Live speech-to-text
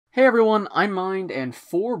Hey everyone, I'm Mind, and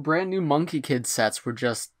 4 brand new Monkey Kid sets were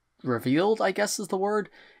just revealed, I guess is the word.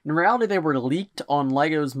 In reality, they were leaked on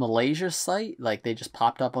LEGO's Malaysia site, like they just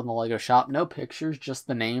popped up on the LEGO shop. No pictures, just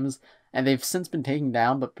the names, and they've since been taken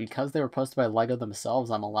down, but because they were posted by LEGO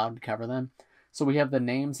themselves, I'm allowed to cover them. So we have the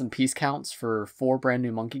names and piece counts for 4 brand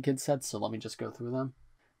new Monkey Kid sets, so let me just go through them.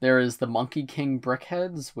 There is the Monkey King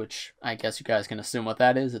Brickheads, which I guess you guys can assume what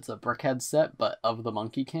that is. It's a Brickhead set, but of the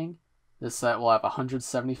Monkey King. This set will have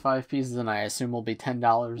 175 pieces, and I assume will be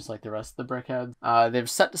 $10 like the rest of the Brickheads. They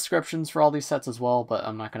have set descriptions for all these sets as well, but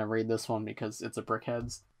I'm not going to read this one because it's a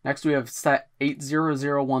Brickheads. Next we have set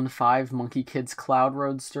 80015 Monkey Kids Cloud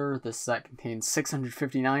Roadster. This set contains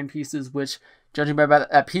 659 pieces, which, judging by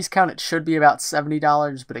that piece count, it should be about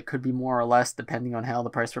 $70, but it could be more or less depending on how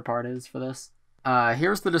the price per part is for this.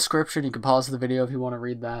 Here's the description. You can pause the video if you want to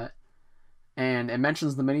read that. And it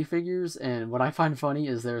mentions the minifigures, and what I find funny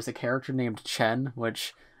is there's a character named Chen,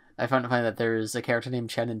 which I find funny that there's a character named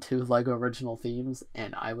Chen in 2 LEGO original themes,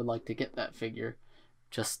 and I would like to get that figure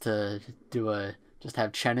just to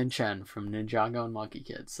have Chen and Chen from Ninjago and Monkey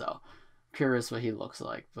Kid. So curious what he looks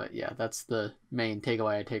like, but yeah, that's the main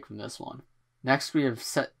takeaway I take from this one. Next we have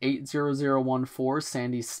set 80014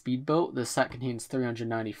 Sandy's Speedboat. This set contains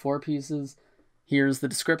 394 pieces. Here's the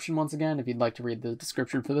description once again if you'd like to read the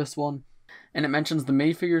description for this one. And it mentions the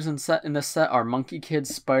minifigures in this set are Monkey Kid,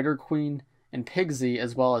 Spider Queen, and Pigsy,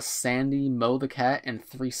 as well as Sandy, Mo the Cat, and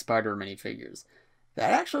 3 Spider minifigures.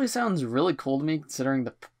 That actually sounds really cool to me, considering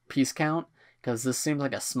the piece count, because this seems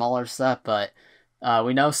like a smaller set, but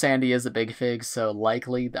we know Sandy is a big fig, so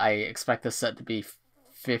likely I expect this set to be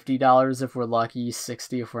 $50 if we're lucky,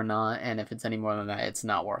 $60 if we're not, and if it's any more than that, it's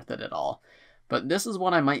not worth it at all. But this is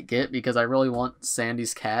one I might get because I really want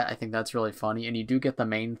Sandy's cat. I think that's really funny. And you do get the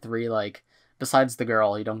main 3, like, besides the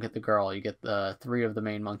girl, you don't get the girl. You get the 3 of the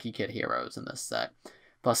main Monkey Kid heroes in this set.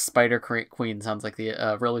 Plus Spider Queen sounds like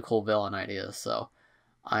the really cool villain idea. So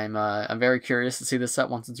I'm very curious to see this set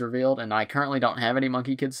once it's revealed. And I currently don't have any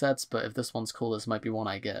Monkey Kid sets, but if this one's cool, this might be one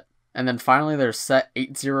I get. And then finally there's set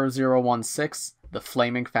 80016, the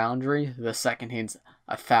Flaming Foundry. This set contains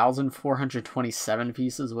 1,427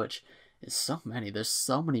 pieces, which is so many. There's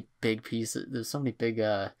so many big pieces. There's so many big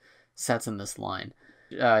sets in this line.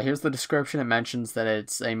 Here's the description. It mentions that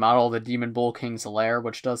it's a model of the Demon Bull King's lair,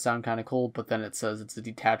 which does sound kind of cool, but then it says it's a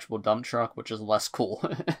detachable dump truck, which is less cool.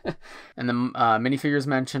 And the minifigures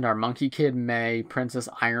mentioned are Monkey Kid, May, Princess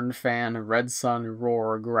Iron Fan, Red Sun,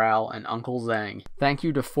 Roar, Growl, and Uncle Zang. Thank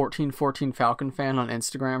you to 1414 Falcon Fan on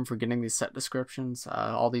Instagram for getting these set descriptions.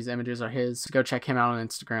 All these images are his. So go check him out on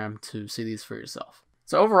Instagram to see these for yourself.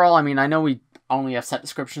 So overall, I mean, I know we only have set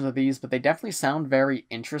descriptions of these, but they definitely sound very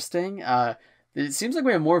interesting. It seems like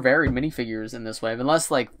we have more varied minifigures in this wave,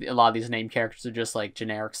 unless like a lot of these named characters are just like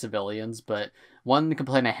generic civilians. But one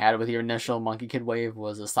complaint I had with your initial Monkey Kid wave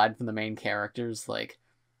was, aside from the main characters, like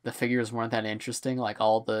the figures weren't that interesting. Like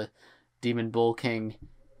all the Demon Bull King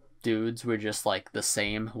dudes were just like the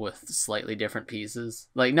same with slightly different pieces.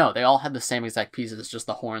 Like no, they all had the same exact pieces, just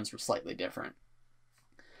the horns were slightly different.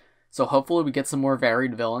 So hopefully we get some more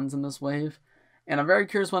varied villains in this wave. And I'm very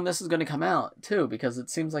curious when this is going to come out, too, because it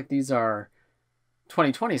seems like these are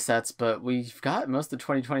 2020 sets, but we've got most of the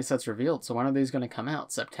 2020 sets revealed. So when are these going to come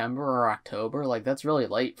out? September or October? Like, that's really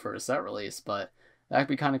late for a set release, but that'd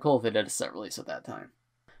be kind of cool if they did a set release at that time.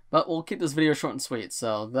 But we'll keep this video short and sweet.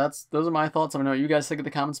 So those are my thoughts. I want to know what you guys think in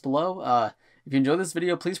the comments below. If you enjoyed this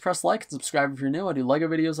video, please press like and subscribe if you're new. I do LEGO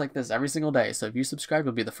videos like this every single day, so if you subscribe,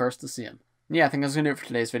 you'll be the first to see them. Yeah, I think that's going to do it for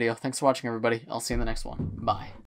today's video. Thanks for watching, everybody. I'll see you in the next one. Bye.